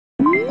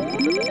My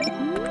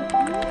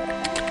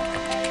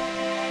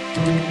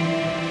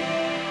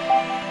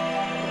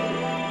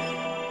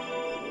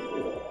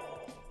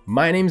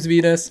name's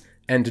Vidas,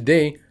 and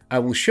today I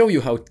will show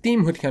you how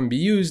Teamhood can be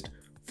used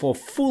for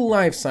full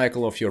life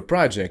cycle of your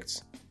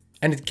projects.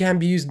 And it can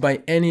be used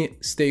by any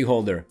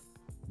stakeholder,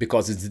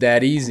 because it's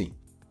that easy.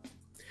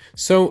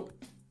 So,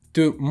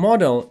 to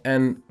model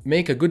and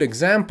make a good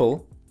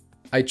example,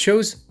 I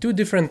chose two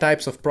different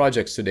types of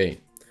projects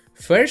today.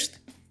 First,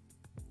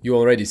 you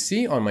already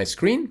see on my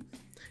screen,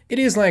 it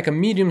is like a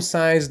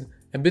medium-sized,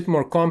 a bit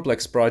more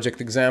complex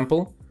project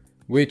example,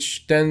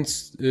 which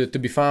tends to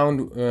be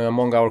found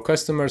among our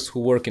customers who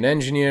work in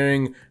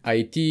engineering,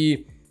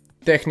 IT,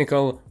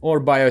 technical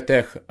or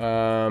biotech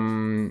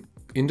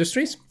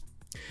industries.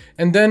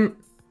 And then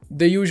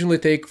they usually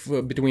take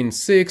between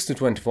 6 to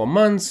 24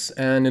 months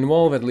and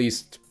involve at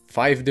least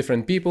 5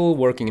 different people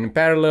working in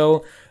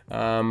parallel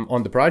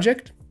on the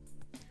project.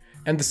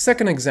 And the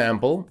second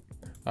example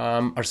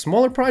are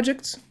smaller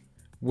projects,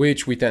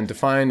 which we tend to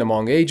find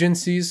among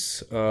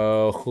agencies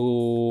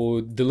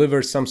who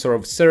deliver some sort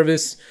of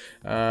service,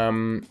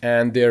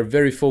 and they're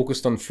very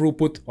focused on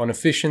throughput, on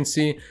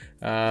efficiency,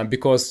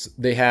 because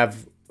they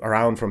have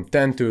around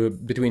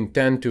between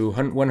 10 to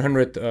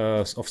 100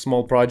 of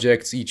small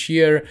projects each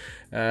year,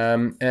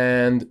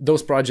 and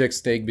those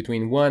projects take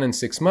between 1 and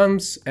 6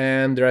 months,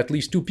 and there are at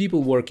least 2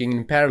 people working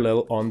in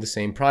parallel on the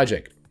same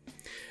project.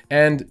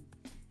 And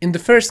in the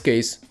first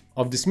case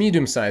of this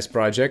medium-sized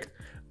project,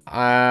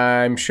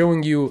 I'm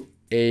showing you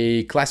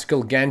a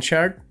classical Gantt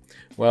chart,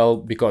 well,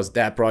 because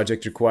that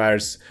project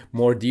requires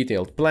more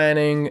detailed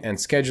planning and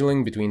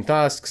scheduling between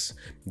tasks,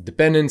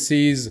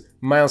 dependencies,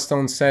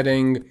 milestone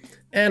setting,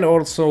 and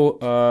also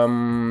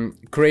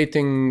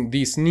creating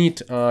these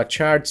neat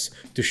charts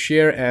to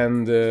share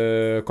and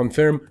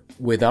confirm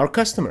with our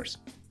customers.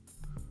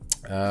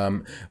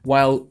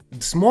 While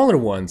the smaller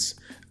ones,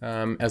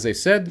 as I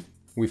said,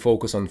 we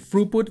focus on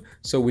throughput,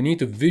 so we need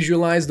to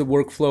visualize the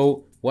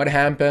workflow, what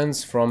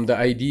happens from the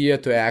idea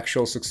to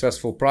actual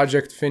successful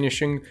project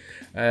finishing,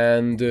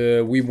 and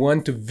we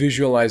want to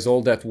visualize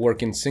all that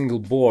work in single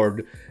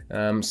board,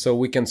 so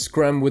we can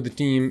scrum with the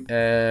team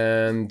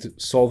and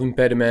solve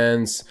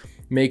impediments,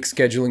 make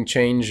scheduling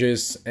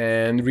changes,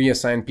 and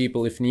reassign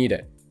people if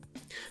needed.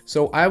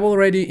 So I've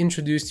already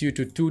introduced you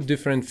to 2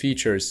 different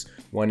features.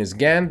 One is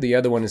Gantt, the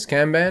other one is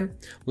Kanban.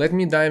 Let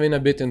me dive in a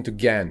bit into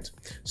Gantt.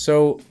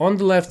 So on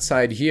the left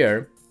side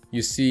here,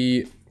 you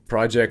see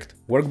project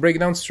work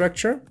breakdown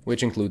structure,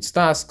 which includes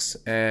tasks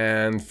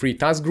and 3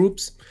 task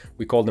groups.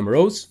 We call them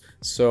rows.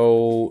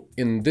 So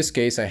in this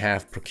case, I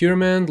have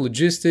procurement,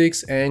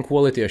 logistics, and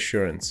quality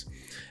assurance.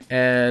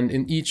 And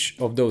in each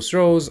of those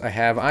rows, I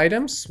have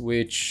items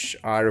which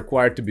are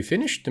required to be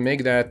finished to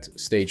make that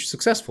stage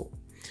successful.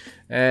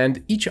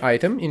 And each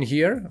item in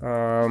here,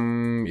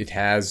 it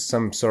has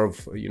some sort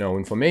of,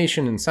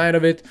 information inside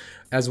of it,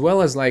 as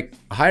well as like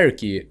a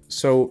hierarchy.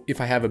 So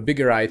if I have a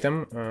bigger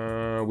item,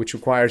 which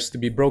requires to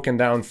be broken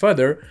down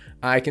further,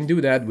 I can do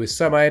that with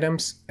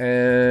sub-items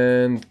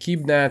and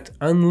keep that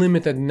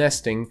unlimited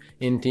nesting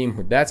in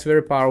Teamhood. That's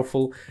very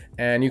powerful,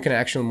 and you can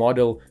actually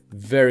model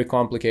very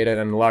complicated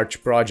and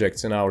large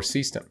projects in our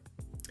system.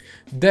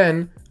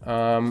 Then,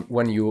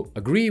 when you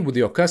agree with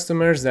your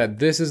customers that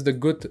this is the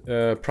good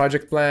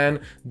project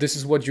plan, this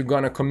is what you're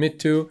gonna commit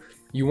to,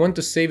 you want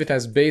to save it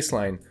as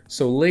baseline.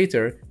 So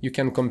later you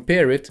can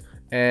compare it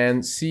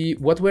and see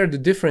what were the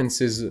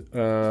differences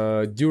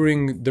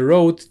during the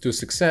road to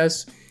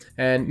success.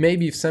 And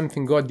maybe if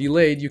something got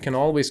delayed, you can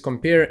always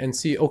compare and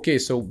see, okay,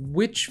 so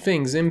which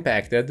things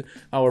impacted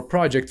our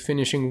project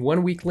finishing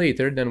 1 week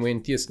later than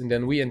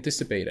we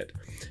anticipated.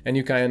 And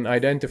you can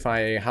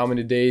identify how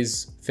many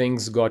days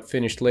things got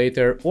finished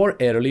later or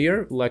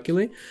earlier,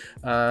 luckily,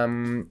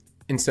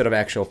 instead of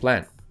actual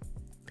plan.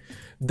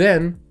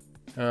 Then,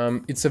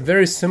 it's a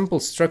very simple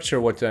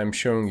structure what I'm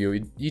showing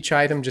you. Each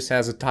item just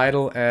has a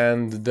title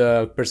and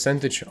the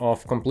percentage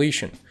of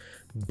completion.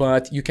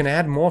 But you can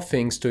add more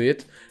things to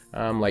it,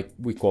 like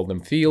we call them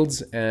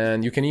fields,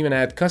 and you can even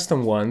add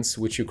custom ones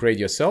which you create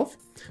yourself.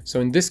 So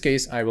in this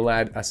case, I will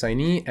add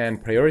assignee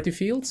and priority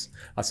fields.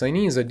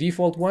 Assignee is a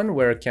default one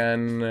where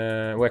can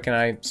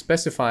I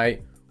specify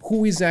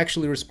who is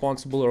actually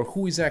responsible or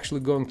who is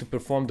actually going to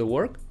perform the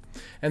work.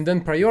 And then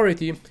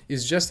priority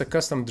is just a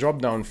custom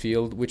drop-down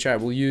field which I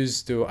will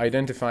use to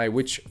identify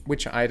which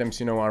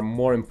items are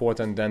more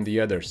important than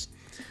the others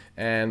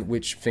and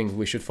which things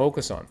we should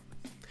focus on.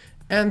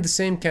 And the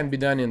same can be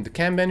done in the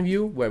Kanban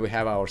view, where we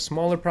have our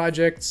smaller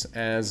projects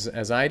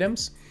as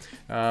items.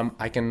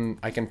 I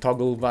can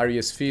toggle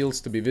various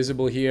fields to be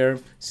visible here.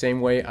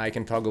 Same way I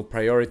can toggle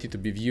priority to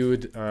be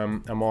viewed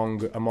among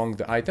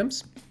the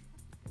items.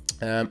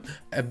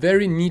 A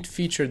very neat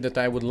feature that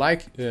I would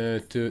like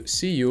to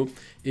see you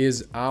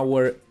is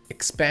our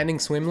expanding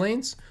swim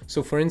lanes.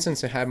 So for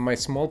instance, I have my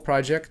small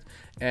project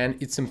and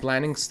it's in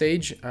planning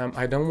stage.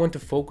 I don't want to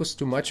focus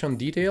too much on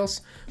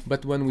details,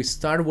 but when we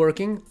start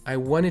working, I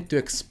want it to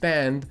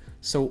expand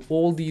so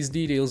all these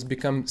details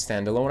become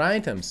standalone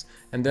items,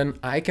 and then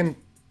I can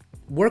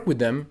work with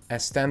them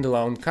as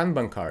standalone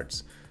Kanban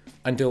cards.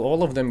 until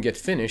all of them get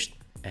finished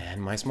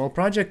and my small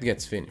project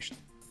gets finished.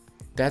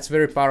 That's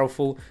very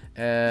powerful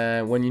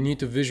when you need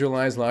to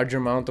visualize large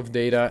amount of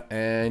data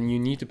and you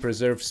need to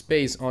preserve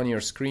space on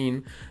your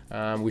screen,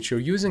 which you're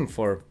using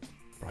for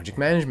project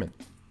management.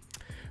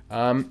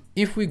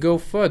 If we go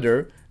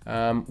further,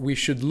 we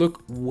should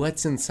look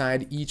what's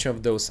inside each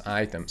of those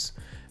items.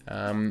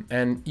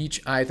 And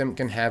each item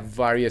can have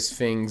various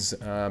things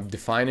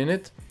defined in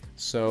it.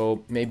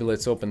 So maybe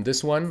let's open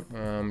this one.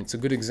 It's a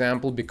good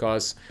example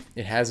because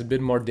it has a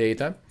bit more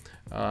data.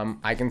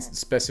 I can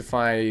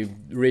specify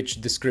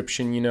rich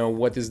description, you know,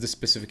 what is the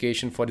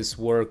specification for this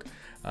work.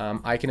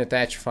 I can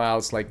attach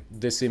files like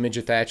this image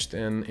attached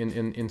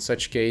in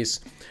such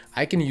case.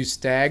 I can use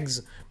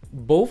tags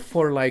both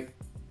for like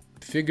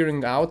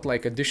figuring out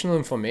like additional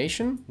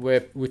information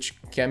which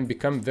can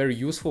become very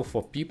useful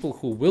for people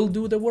who will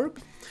do the work,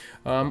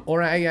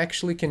 or I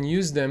actually can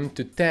use them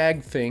to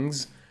tag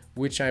things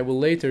which I will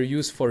later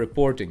use for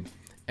reporting.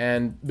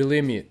 And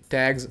believe me,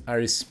 tags are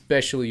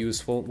especially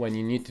useful when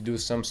you need to do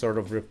some sort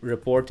of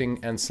reporting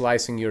and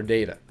slicing your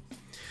data.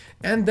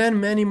 And then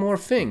many more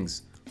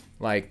things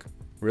like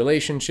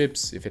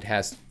relationships, if it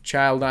has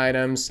child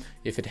items,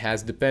 if it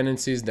has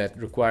dependencies that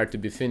require to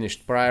be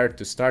finished prior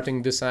to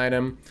starting this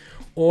item,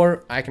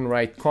 or I can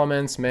write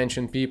comments,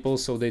 mention people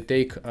so they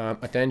take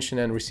attention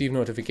and receive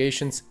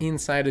notifications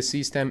inside the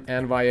system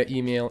and via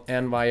email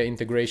and via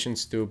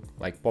integrations to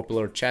like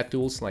popular chat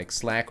tools like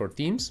Slack or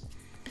Teams.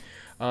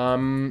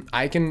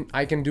 I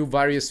can do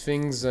various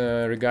things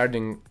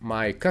regarding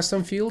my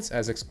custom fields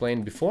as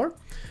explained before,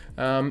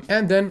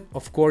 and then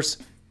of course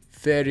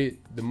very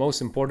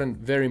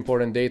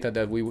important data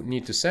that we would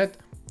need to set: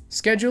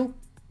 schedule,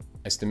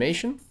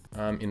 estimation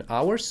in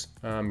hours,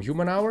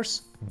 human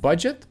hours,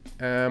 budget,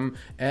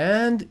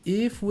 and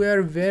if we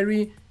are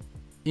very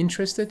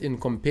interested in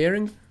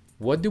comparing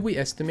what do we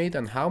estimate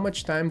and how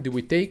much time do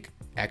we take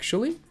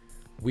actually,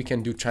 we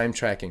can do time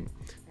tracking.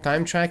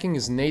 Time tracking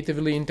is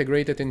natively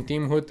integrated in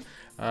Teamhood.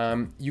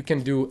 You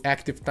can do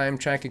active time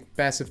tracking,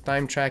 passive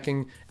time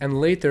tracking,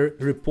 and later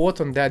report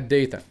on that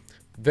data.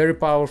 Very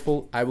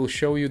powerful. I will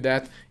show you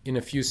that in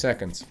a few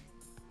seconds.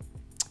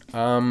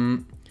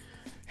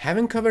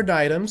 Having covered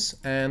items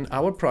and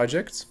our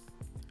projects,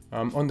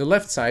 on the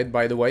left side,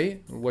 by the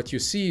way, what you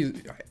see,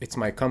 it's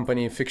my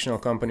company, fictional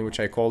company, which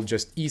I call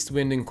just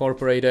Eastwind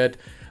Incorporated.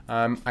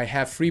 I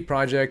have 3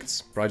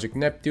 projects, Project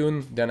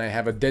Neptune, then I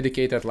have a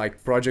dedicated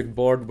like project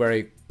board where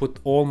I put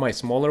all my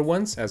smaller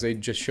ones, as I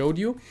just showed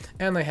you,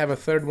 and I have a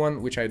third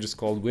one, which I just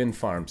called Wind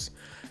Farms.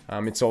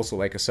 It's also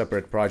like a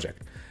separate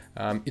project.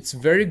 It's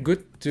very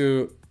good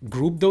to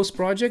group those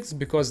projects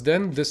because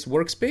then this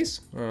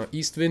workspace,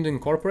 Eastwind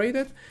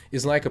Incorporated,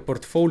 is like a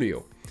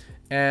portfolio.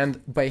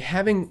 And by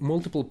having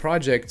multiple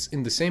projects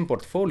in the same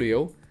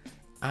portfolio,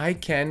 I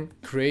can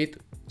create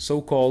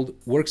so-called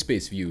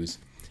workspace views.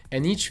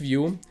 And each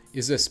view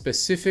is a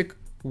specific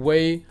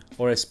way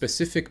or a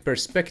specific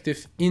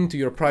perspective into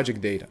your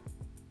project data.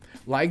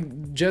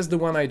 Like just the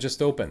one I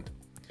just opened.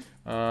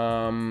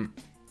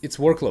 It's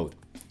Workload.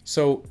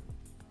 So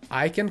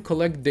I can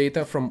collect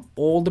data from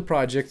all the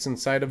projects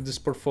inside of this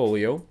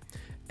portfolio,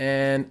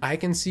 and I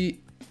can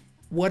see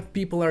what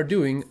people are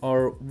doing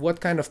or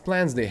what kind of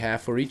plans they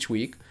have for each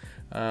week.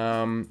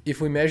 If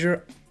we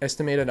measure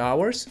estimated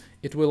hours,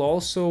 it will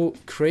also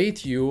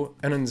create you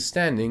an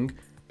understanding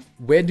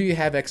where do you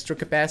have extra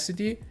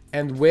capacity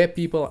and where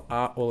people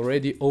are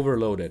already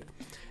overloaded.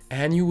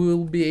 And you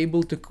will be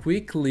able to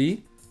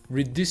quickly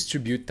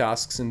redistribute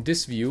tasks in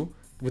this view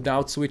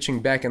without switching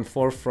back and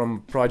forth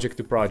from project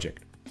to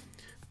project.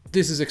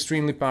 This is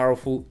extremely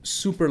powerful,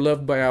 super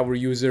loved by our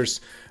users.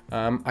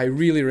 I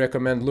really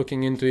recommend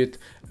looking into it.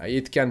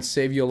 It can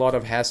save you a lot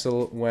of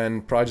hassle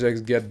when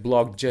projects get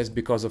blocked just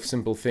because of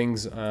simple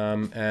things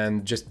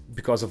and just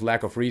because of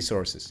lack of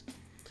resources.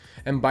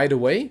 And by the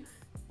way,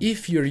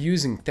 if you're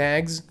using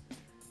tags,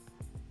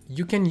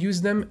 you can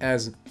use them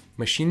as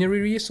machinery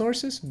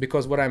resources,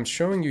 because what I'm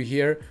showing you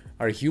here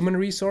are human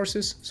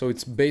resources. So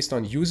it's based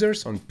on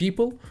users, on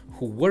people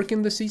who work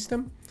in the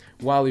system.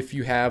 While if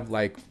you have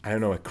like, I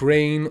don't know, a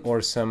crane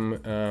or some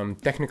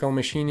technical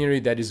machinery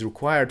that is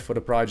required for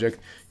the project,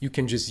 you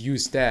can just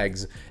use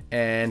tags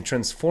and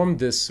transform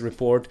this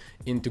report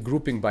into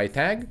grouping by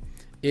tag.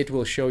 It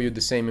will show you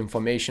the same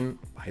information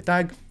by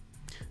tag.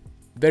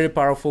 Very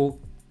powerful,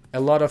 a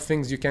lot of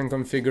things you can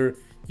configure.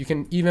 You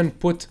can even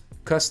put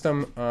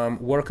custom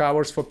work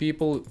hours for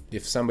people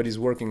if somebody's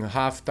working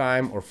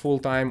half-time or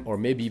full-time or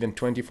maybe even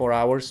 24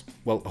 hours.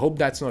 Well, I hope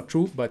that's not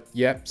true, but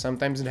yeah,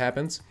 sometimes it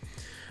happens.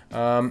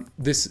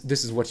 This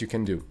is what you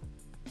can do.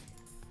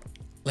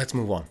 Let's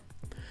move on.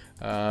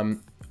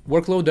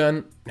 Workload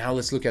done. Now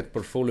let's look at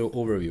portfolio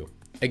overview.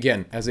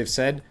 Again, as I've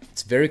said,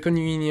 it's very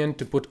convenient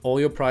to put all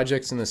your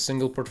projects in a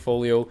single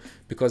portfolio,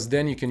 because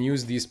then you can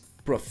use these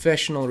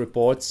professional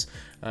reports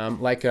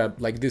like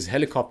this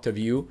helicopter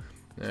view,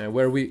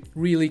 where we're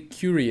really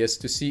curious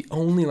to see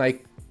only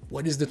like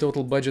what is the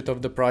total budget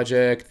of the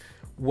project,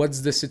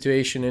 what's the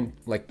situation in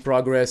like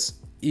progress.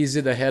 Is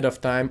it ahead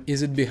of time?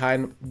 Is it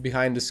behind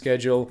the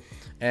schedule?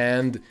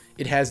 and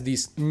it has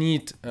these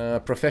neat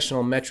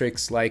professional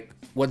metrics like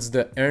what's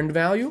the earned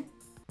value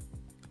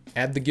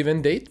at the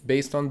given date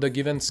based on the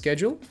given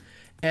schedule,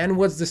 and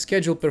what's the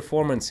schedule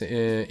performance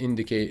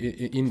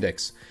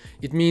index.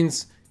 It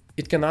means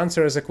it can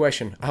answer as a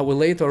question, are we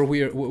late or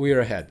we're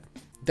ahead?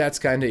 That's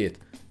kind of it.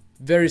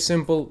 Very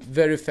simple,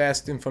 very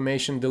fast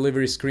information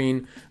delivery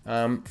screen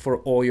for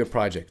all your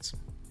projects.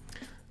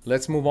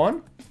 Let's move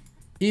on.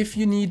 If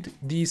you need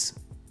these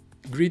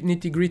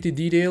nitty-gritty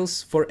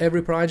details for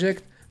every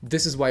project,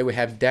 this is why we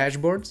have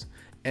dashboards,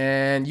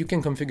 and you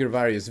can configure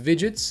various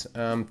widgets,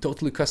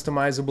 totally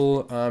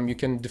customizable. You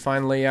can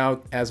define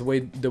layout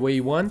the way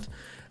you want.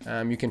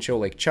 You can show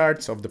like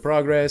charts of the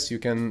progress. You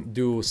can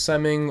do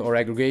summing or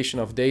aggregation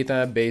of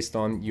data based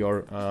on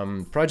your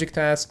project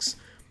tasks.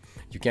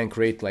 You can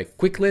create like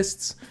quick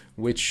lists,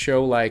 which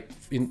show like,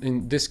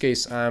 in this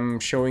case, I'm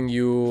showing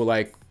you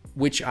like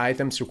which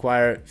items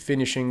require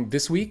finishing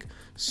this week.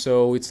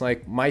 So it's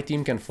like my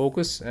team can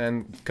focus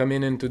and come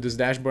into this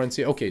dashboard and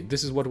say, okay,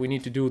 this is what we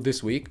need to do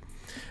this week.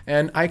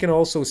 And I can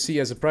also see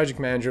as a project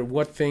manager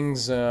what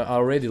things are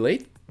already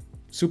late.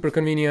 Super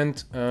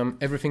convenient.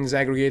 Everything's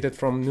aggregated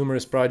from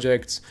numerous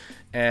projects,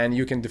 and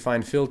you can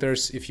define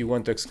filters if you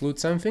want to exclude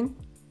something.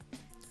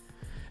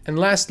 And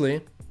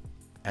lastly,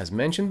 as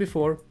mentioned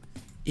before,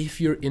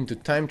 if you're into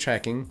time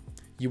tracking,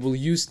 you will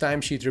use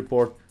Timesheet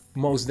report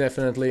most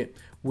definitely,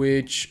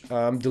 which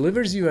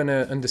delivers you an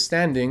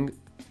understanding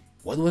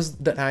what was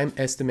the time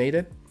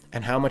estimated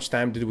and how much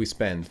time did we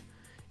spend.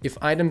 If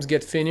items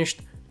get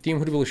finished,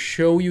 Teamhood will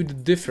show you the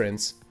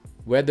difference,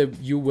 whether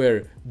you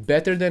were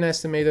better than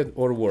estimated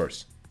or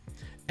worse.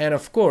 And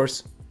of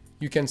course,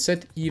 you can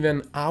set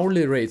even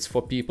hourly rates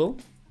for people,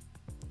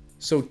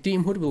 so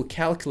Teamhood will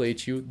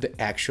calculate you the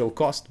actual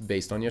cost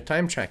based on your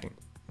time tracking.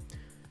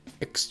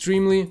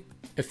 Extremely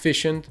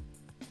efficient,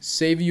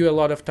 save you a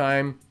lot of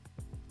time,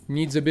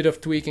 needs a bit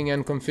of tweaking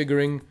and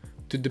configuring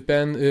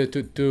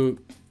to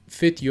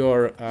fit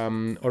your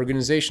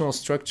organizational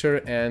structure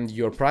and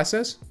your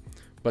process,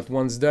 but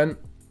once done,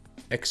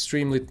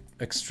 extremely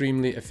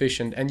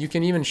efficient, and you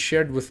can even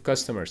share it with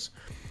customers,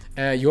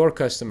 your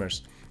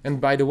customers.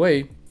 And by the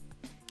way,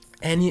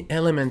 any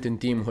element in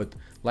Teamhood,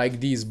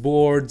 like these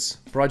boards,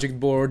 project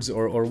boards,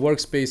 or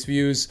workspace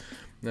views,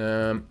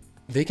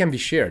 they can be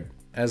shared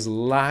as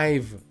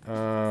live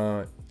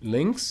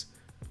links.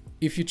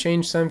 If you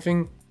change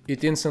something,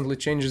 it instantly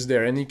changes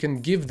there, and you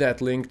can give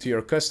that link to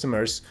your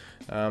customers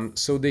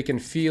so they can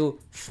feel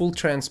full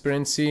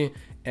transparency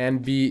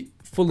and be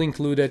fully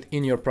included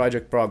in your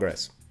project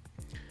progress.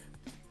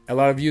 A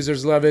lot of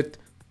users love it.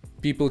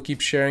 People keep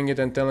sharing it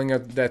and telling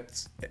us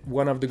that's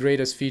one of the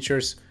greatest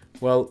features.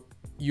 Well,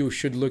 you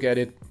should look at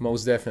it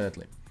most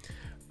definitely.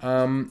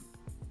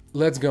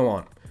 Let's go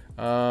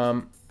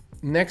on.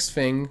 Next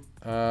thing,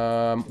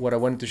 what I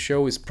wanted to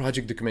show is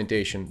project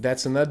documentation.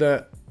 That's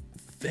another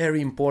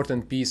very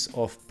important piece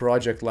of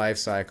project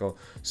lifecycle.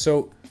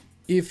 So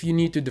if you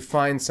need to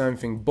define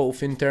something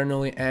both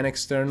internally and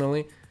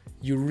externally,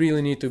 you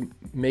really need to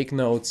make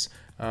notes,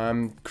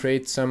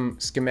 create some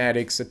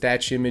schematics,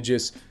 attach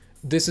images.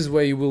 This is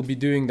where you will be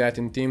doing that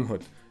in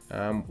Teamhood.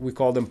 We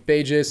call them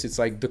pages. It's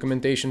like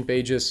documentation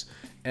pages,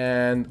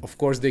 and of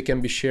course they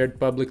can be shared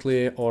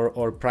publicly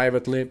or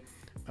privately,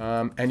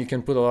 and you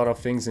can put a lot of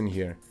things in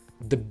here.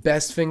 The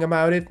best thing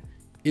about it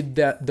is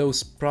that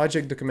those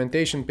project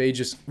documentation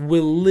pages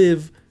will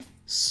live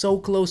so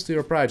close to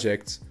your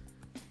projects.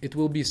 It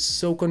will be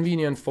so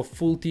convenient for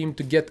full team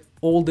to get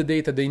all the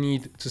data they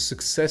need to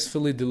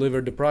successfully deliver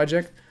the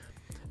project.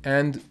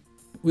 And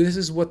this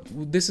is what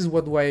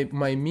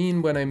I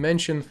mean when I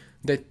mention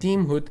that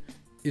Teamhood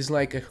is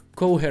like a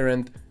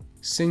coherent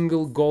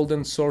single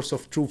golden source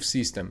of truth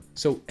system.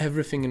 So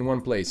everything in one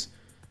place.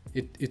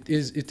 It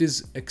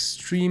is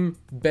extreme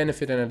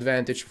benefit and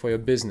advantage for your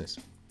business.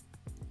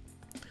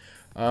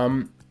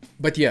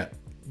 But yeah,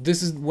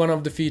 this is one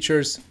of the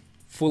features,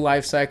 full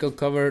life cycle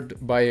covered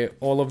by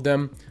all of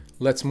them.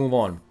 Let's move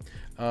on.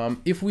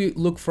 If we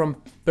look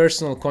from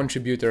personal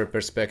contributor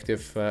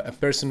perspective, a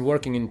person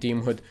working in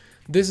Teamhood,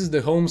 this is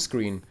the home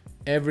screen.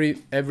 Every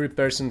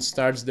person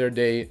starts their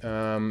day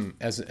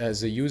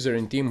as a user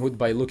in Teamhood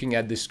by looking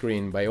at the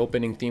screen, by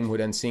opening Teamhood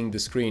and seeing the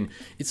screen.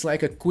 It's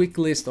like a quick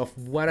list of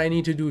what I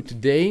need to do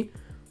today,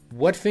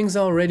 what things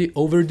are already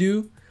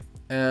overdue,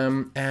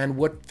 and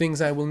what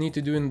things I will need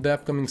to do in the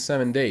upcoming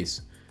 7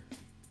 days.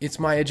 It's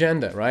my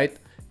agenda, right?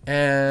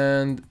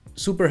 And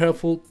super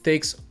helpful,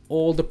 takes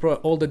all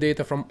the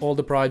data from all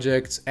the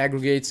projects,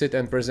 aggregates it,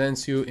 and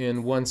presents you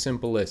in one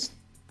simple list.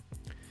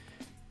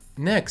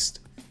 Next,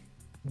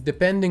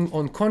 depending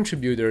on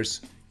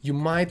contributors, you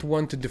might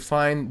want to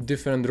define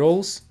different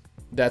roles.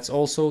 That's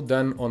also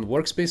done on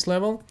Workspace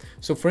level.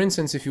 So for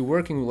instance, if you're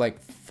working with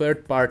like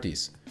third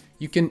parties,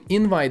 you can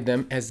invite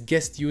them as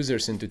guest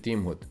users into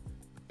Teamhood.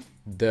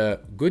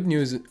 The good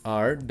news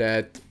are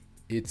that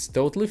it's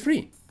totally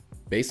free.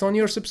 Based on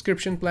your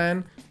subscription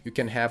plan, you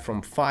can have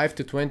from 5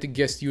 to 20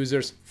 guest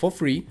users for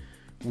free,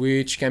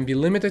 which can be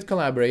limited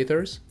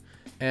collaborators.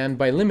 And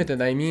by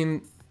limited, I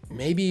mean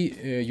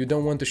maybe you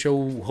don't want to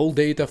show whole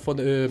data for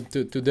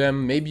to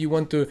them. Maybe you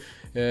want to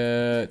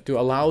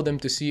allow them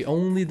to see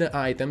only the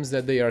items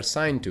that they are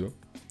assigned to.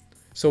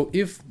 So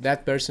if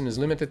that person is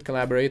limited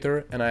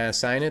collaborator and I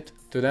assign it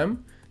to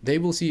them, they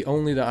will see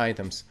only the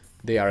items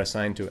they are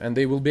assigned to, and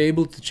they will be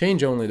able to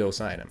change only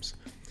those items.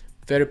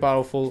 Very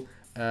powerful,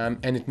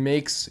 and it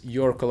makes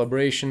your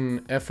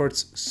collaboration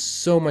efforts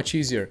so much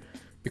easier,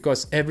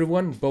 because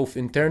everyone, both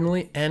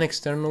internally and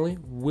externally,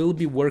 will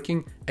be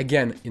working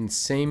again in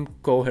same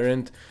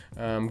coherent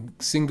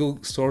single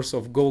source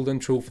of golden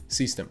truth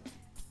system.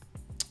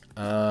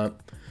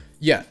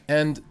 Yeah,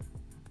 and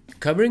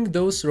covering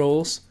those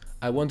roles,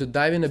 I want to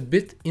dive in a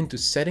bit into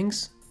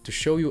settings to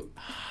show you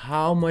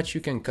how much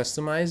you can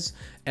customize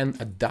and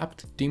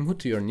adapt Teamhood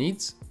to your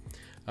needs.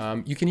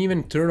 You can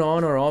even turn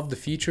on or off the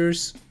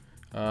features.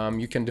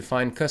 You can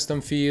define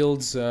custom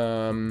fields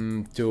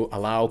to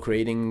allow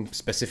creating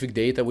specific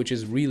data, which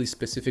is really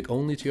specific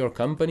only to your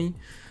company.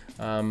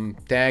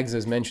 Tags,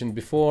 as mentioned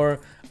before,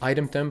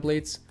 item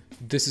templates.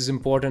 This is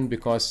important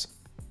because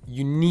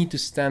you need to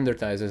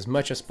standardize as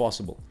much as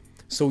possible,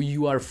 so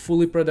you are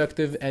fully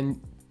productive and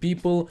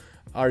people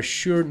are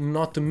sure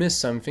not to miss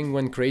something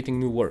when creating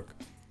new work.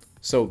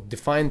 So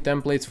define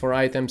templates for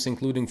items,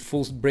 including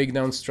full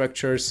breakdown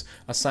structures,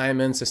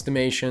 assignments,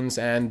 estimations,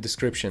 and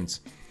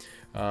descriptions.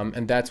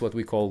 And that's what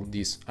we call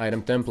these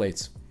item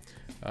templates.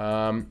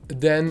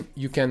 Then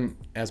you can,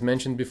 as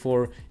mentioned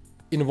before,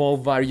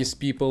 involve various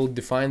people,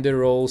 define their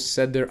roles,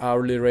 set their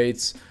hourly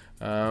rates,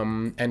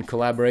 and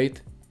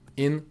collaborate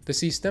in the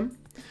system.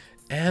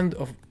 And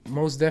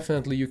most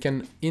definitely you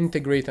can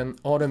integrate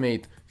and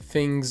automate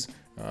things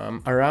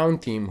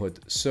around Teamhood.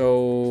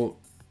 So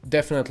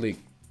definitely,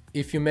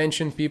 if you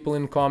mention people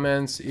in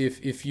comments,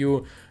 if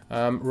you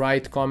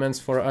write comments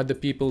for other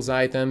people's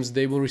items,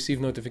 they will receive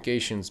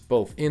notifications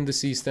both in the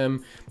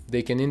system.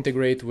 They can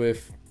integrate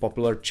with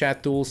popular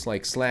chat tools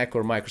like Slack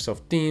or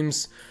Microsoft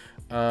Teams.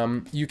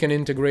 You can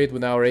integrate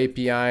with our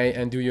API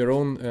and do your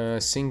own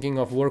syncing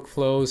of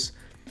workflows.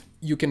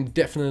 You can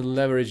definitely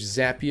leverage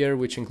Zapier,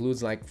 which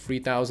includes like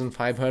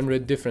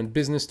 3,500 different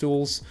business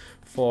tools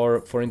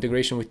for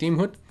integration with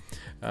Teamhood,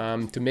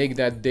 to make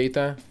that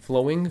data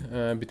flowing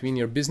between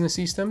your business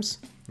systems.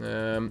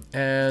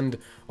 And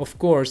of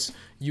course,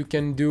 you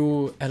can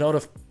do a lot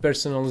of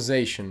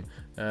personalization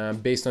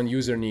based on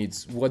user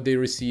needs, what they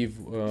receive,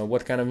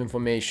 what kind of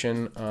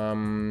information,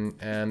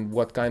 and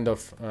what kind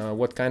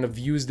of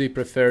views they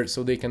prefer,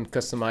 so they can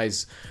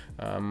customize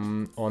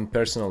on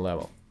personal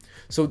level.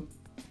 So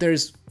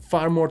there's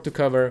far more to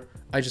cover.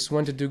 I just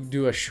wanted to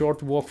do a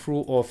short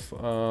walkthrough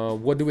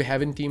of what do we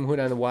have in Teamhood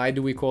and why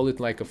do we call it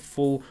like a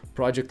full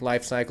project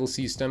lifecycle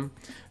system.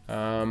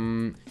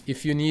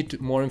 If you need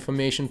more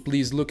information,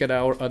 please look at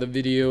our other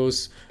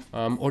videos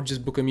or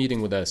just book a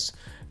meeting with us.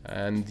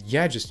 And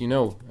yeah, just, give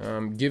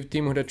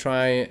Teamhood a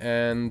try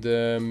and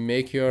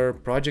make your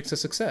projects a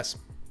success.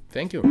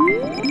 Thank you.